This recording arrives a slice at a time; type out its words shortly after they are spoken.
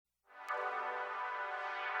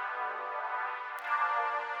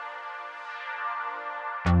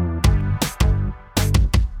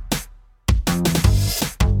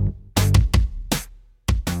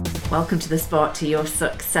Welcome to the Spark to Your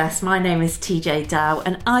Success. My name is TJ Dow,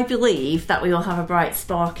 and I believe that we all have a bright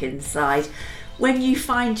spark inside. When you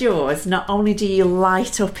find yours, not only do you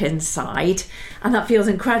light up inside, and that feels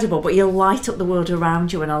incredible, but you'll light up the world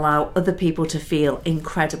around you and allow other people to feel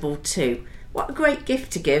incredible too. What a great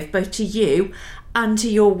gift to give, both to you and to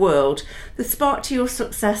your world. The Spark to Your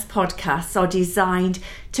Success podcasts are designed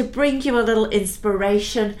to bring you a little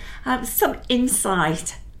inspiration, some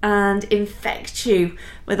insight, and infect you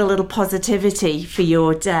with a little positivity for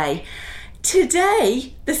your day.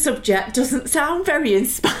 Today, the subject doesn't sound very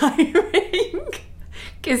inspiring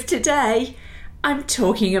because today I'm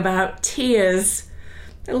talking about tears.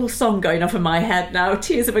 A little song going off in my head now,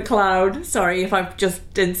 Tears of a Clown. Sorry if I've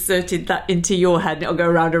just inserted that into your head and it'll go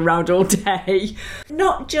round and round all day.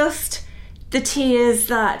 Not just the tears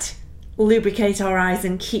that lubricate our eyes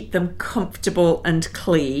and keep them comfortable and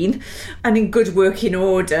clean and in good working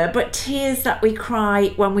order, but tears that we cry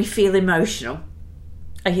when we feel emotional.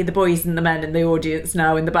 I hear the boys and the men in the audience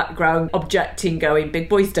now in the background objecting, going, big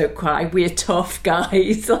boys don't cry, we're tough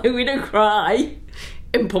guys, like we don't cry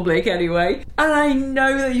in public anyway. And I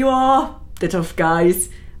know that you are the tough guys,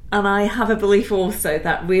 and I have a belief also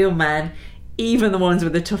that real men, even the ones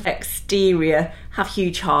with a tough exterior, have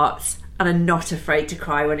huge hearts and are not afraid to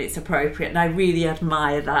cry when it's appropriate, and I really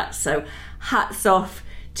admire that. So hats off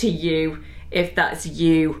to you if that's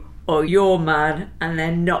you or your man and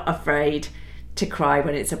they're not afraid to cry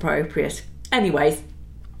when it's appropriate. Anyways,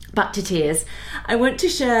 back to tears. I want to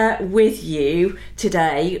share with you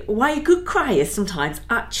today why a good cry is sometimes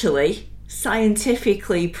actually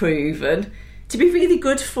scientifically proven to be really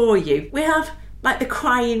good for you. We have like the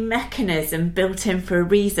crying mechanism built in for a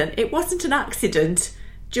reason. It wasn't an accident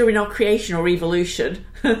during our creation or evolution.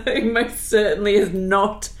 It most certainly is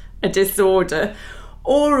not a disorder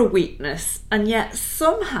or a weakness, and yet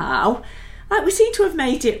somehow like we seem to have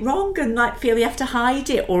made it wrong and like feel you have to hide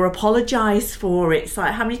it or apologise for it. It's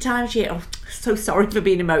like, how many times you hear, oh, so sorry for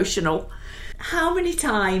being emotional. How many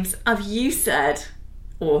times have you said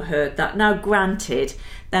or heard that? Now granted,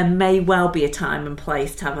 there may well be a time and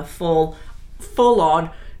place to have a full on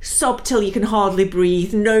sob till you can hardly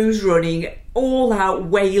breathe, nose running, all out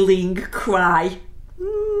wailing cry.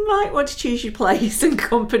 Might want to choose your place and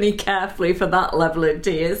company carefully for that level of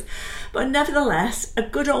tears. But nevertheless, a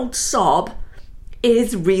good old sob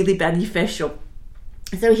is really beneficial.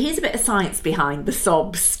 So here's a bit of science behind the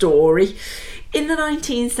sob story. In the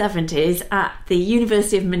 1970s at the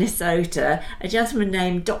University of Minnesota, a gentleman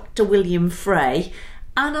named Dr. William Frey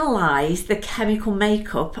analysed the chemical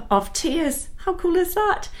makeup of tears. How cool is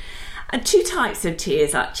that? And two types of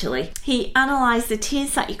tears actually. He analysed the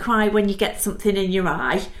tears that you cry when you get something in your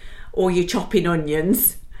eye or you're chopping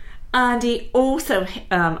onions. And he also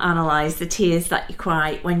analysed the tears that you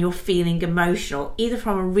cry when you're feeling emotional, either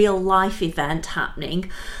from a real life event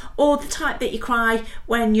happening or the type that you cry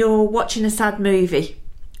when you're watching a sad movie.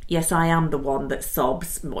 Yes, I am the one that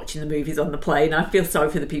sobs watching the movies on the plane. I feel sorry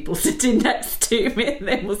for the people sitting next to me and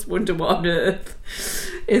they must wonder what on earth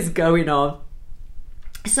is going on.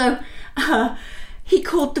 So he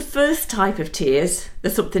called the first type of tears, the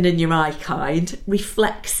something in your eye kind,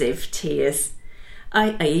 reflexive tears.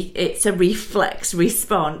 i.e. it's a reflex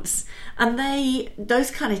response, and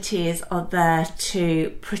those kind of tears are there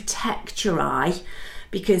to protect your eye,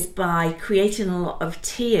 because by creating a lot of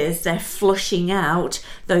tears they're flushing out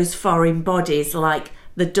those foreign bodies like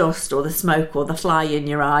the dust or the smoke or the fly in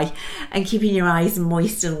your eye and keeping your eyes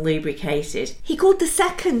moist and lubricated. He called the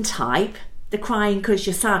second type, the crying because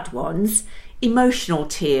you're sad ones, emotional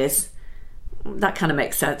tears. That kind of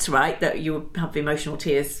makes sense, right? That you have emotional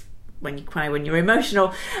tears when you cry when you're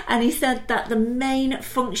emotional. And he said that the main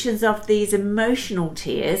functions of these emotional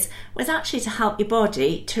tears was actually to help your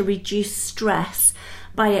body to reduce stress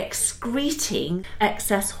by excreting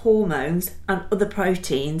excess hormones and other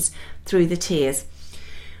proteins through the tears.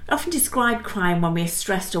 I often describe crying when we're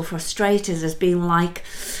stressed or frustrated as being like,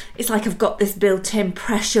 it's like I've got this built-in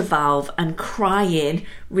pressure valve and crying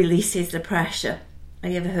releases the pressure.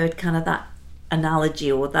 Have you ever heard kind of that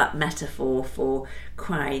analogy or that metaphor for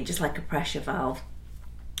crying, just like a pressure valve?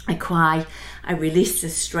 I cry, I release the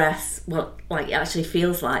stress. Well, like it actually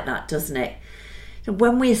feels like that, doesn't it? So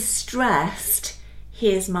when we're stressed,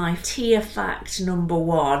 here's my tear fact number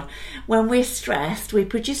one. When we're stressed, we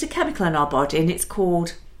produce a chemical in our body and it's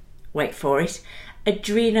called, wait for it,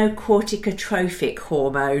 adrenocorticotropic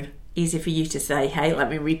hormone. Easy for you to say, hey, let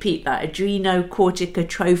me repeat that.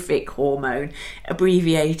 Adrenocorticotropic hormone,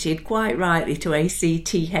 abbreviated quite rightly to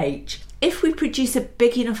ACTH. If we produce a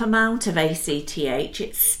big enough amount of ACTH,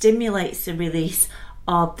 it stimulates the release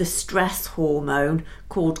of the stress hormone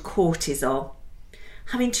called cortisol.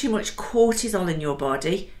 having too much cortisol in your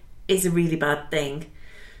body is a really bad thing.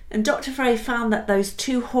 And Dr. Frey found that those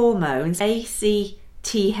two hormones,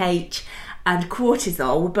 ACTH and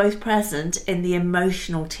cortisol, were both present in the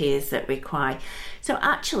emotional tears that we cry. So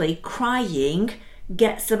actually, crying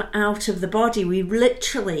gets them out of the body. We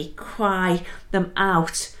literally cry them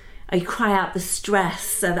out. You cry out the stress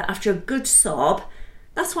so that after a good sob,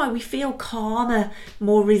 that's why we feel calmer,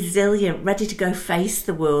 more resilient, ready to go face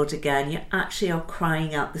the world again. You actually are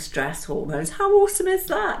crying out the stress hormones. How awesome is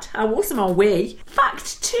that? How awesome are we?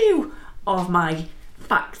 Fact 2 of my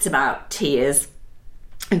facts about tears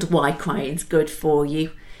and why crying's good for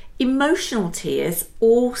you. Emotional tears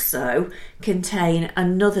also contain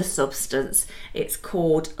another substance. It's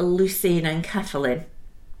called leucine enkephalin.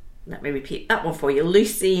 Let me repeat that one for you.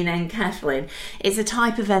 Leucine enkephalin is a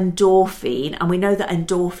type of endorphin, and we know that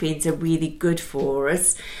endorphins are really good for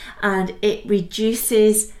us, and it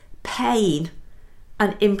reduces pain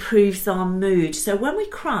and improves our mood. So when we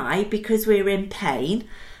cry because we're in pain,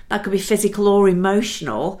 that could be physical or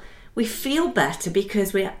emotional, we feel better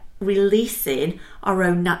because we're releasing our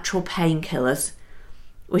own natural painkillers,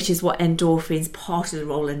 which is what endorphins, part of the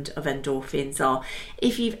role of endorphins are.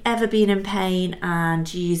 If you've ever been in pain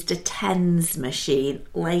and used a TENS machine,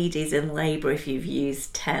 ladies in labour, if you've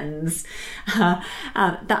used TENS,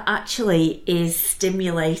 that actually is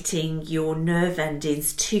stimulating your nerve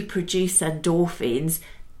endings to produce endorphins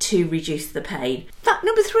to reduce the pain. Fact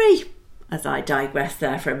number 3, as I digress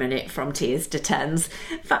there for a minute from tears to TENS.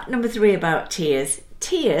 Fact number 3 about tears.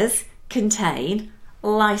 Tears contain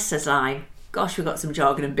lysozyme. Gosh, we've got some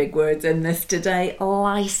jargon and big words in this today.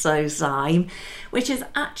 Lysozyme, which is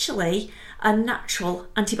actually a natural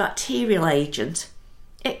antibacterial agent.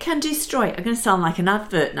 It can destroy, I'm going to sound like an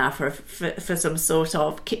advert now for some sort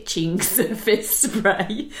of kitchen surface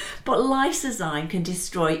spray, but lysozyme can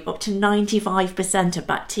destroy up to 95% of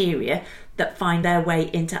bacteria that find their way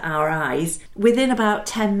into our eyes within about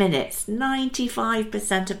 10 minutes.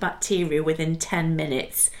 95% of bacteria within 10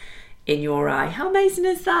 minutes in your eye. How amazing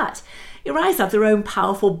is that? Your eyes have their own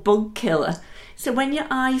powerful bug killer. So when your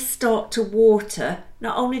eyes start to water,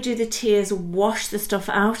 not only do the tears wash the stuff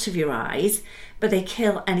out of your eyes, but they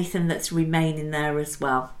kill anything that's remaining there as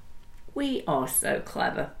well. We are so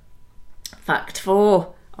clever. Fact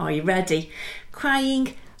 4. Are you ready?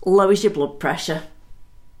 Crying lowers your blood pressure.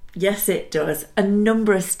 Yes, it does. A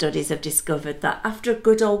number of studies have discovered that after a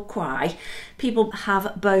good old cry, people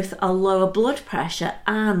have both a lower blood pressure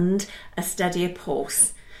and a steadier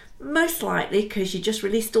pulse. Most likely because you just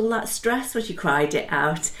released all that stress when you cried it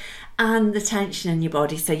out and the tension in your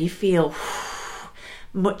body, so you feel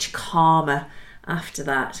much calmer after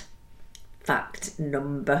that. Fact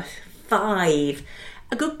number 5.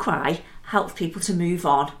 A good cry helps people to move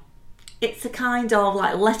on. It's a kind of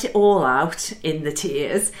like let it all out in the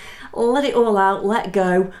tears. Let it all out, let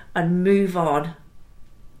go and move on.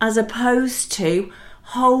 As opposed to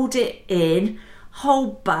hold it in,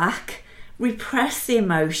 hold back, repress the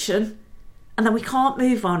emotion, and then we can't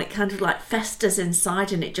move on. It kind of like festers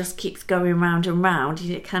inside and it just keeps going round and round.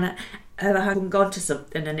 You kind of hung on to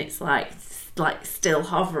something and it's like still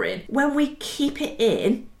hovering. When we keep it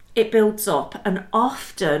in, it builds up and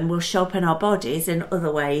often will show up in our bodies in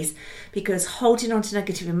other ways, because holding on to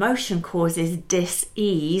negative emotion causes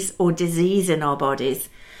dis-ease or disease in our bodies.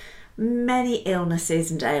 Many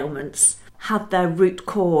illnesses and ailments have their root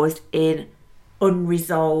cause in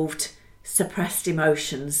unresolved, suppressed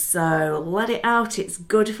emotions. So let it out, it's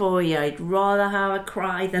good for you. I'd rather have a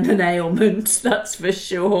cry than an ailment, that's for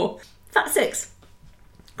sure. Fact 6.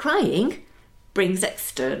 Crying brings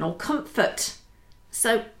external comfort.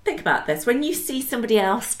 So think about this. When you see somebody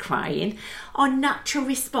else crying, our natural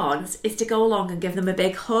response is to go along and give them a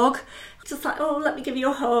big hug. Just like, oh, let me give you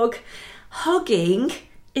a hug. Hugging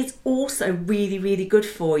is also really, really good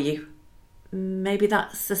for you. Maybe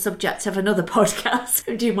that's the subject of another podcast.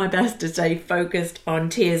 I do my best to stay focused on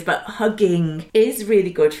tears, but hugging is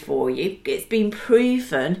really good for you. It's been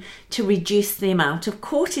proven to reduce the amount of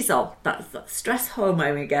cortisol. That's that stress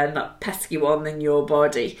hormone again, that pesky one in your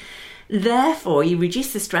body. Therefore, you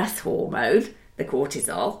reduce the stress hormone, the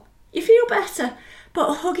cortisol, you feel better.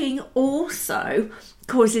 But hugging also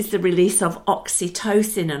causes the release of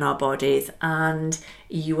oxytocin in our bodies, and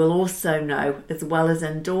you will also know, as well as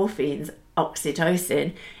endorphins,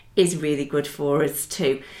 oxytocin is really good for us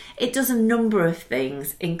too. It does a number of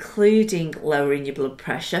things, including lowering your blood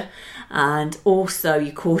pressure and also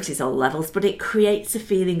your cortisol levels, but it creates a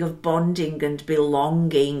feeling of bonding and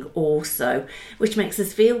belonging also, which makes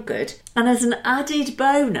us feel good. And as an added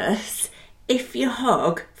bonus, if you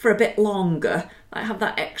hug for a bit longer like have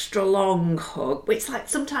that extra long hug, which like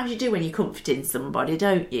sometimes you do when you're comforting somebody,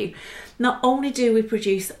 don't you? Not only do we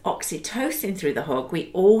produce oxytocin through the hug,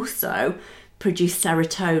 we also produce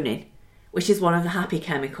serotonin, which is one of the happy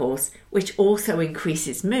chemicals, which also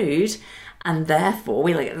increases mood, and therefore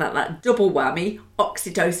we get that double whammy,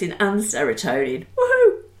 oxytocin and serotonin.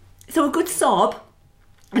 Woohoo! So a good sob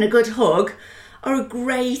and a good hug are a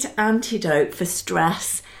great antidote for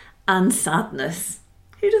stress and sadness.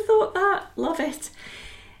 Who'd have thought that? Love it.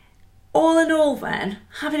 All in all then,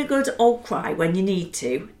 having a good old cry when you need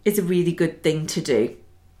to is a really good thing to do.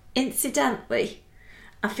 Incidentally,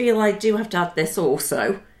 I feel I do have to add this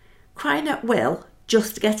also. Crying at will,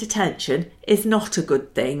 just to get attention, is not a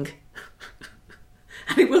good thing.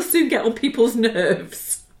 And it will soon get on people's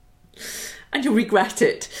nerves. And you'll regret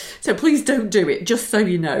it. So please don't do it, just so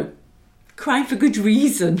you know. Crying for good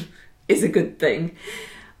reason is a good thing.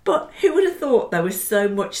 But who would have thought there was so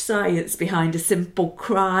much science behind a simple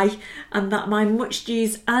cry, and that my much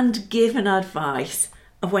used and given advice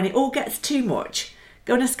of when it all gets too much,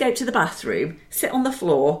 go and escape to the bathroom, sit on the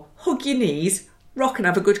floor, hug your knees, rock and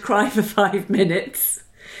have a good cry for 5 minutes,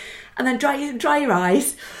 and then dry your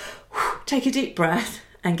eyes, take a deep breath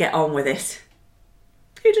and get on with it.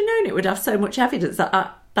 Who'd have known it would have so much evidence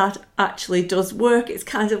that that actually does work? It's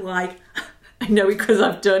kind of like, I know it because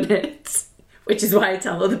I've done it. Which is why I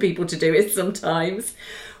tell other people to do it sometimes.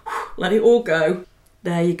 Let it all go.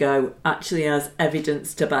 There you go. Actually has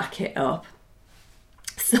evidence to back it up.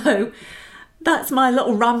 So that's my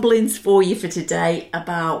little ramblings for you for today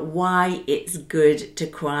about why it's good to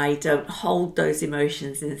cry. Don't hold those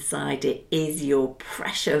emotions inside. It is your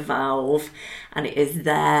pressure valve, and it is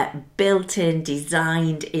there, built in,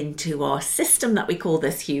 designed into our system that we call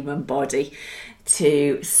this human body,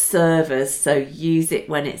 to serve us, so use it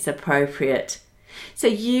when it's appropriate. So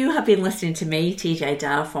you have been listening to me, TJ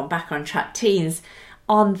Dow from Back on Track Teens,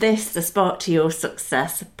 on this The Spark to Your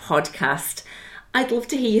Success podcast. I'd love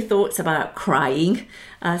to hear your thoughts about crying,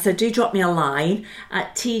 so do drop me a line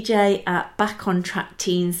at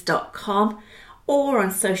tj@backontrackteens.com or on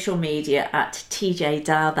social media at TJ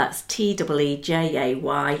Dow, that's TWEJAYDOWE,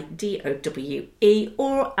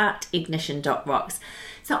 or at ignition.rocks.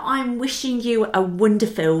 So I'm wishing you a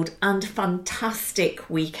wonder-filled and fantastic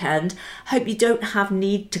weekend. Hope you don't have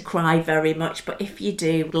need to cry very much, but if you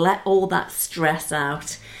do, let all that stress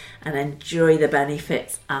out and enjoy the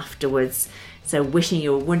benefits afterwards. So wishing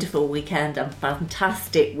you a wonderful weekend and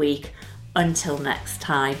fantastic week. Until next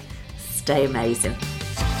time, stay amazing.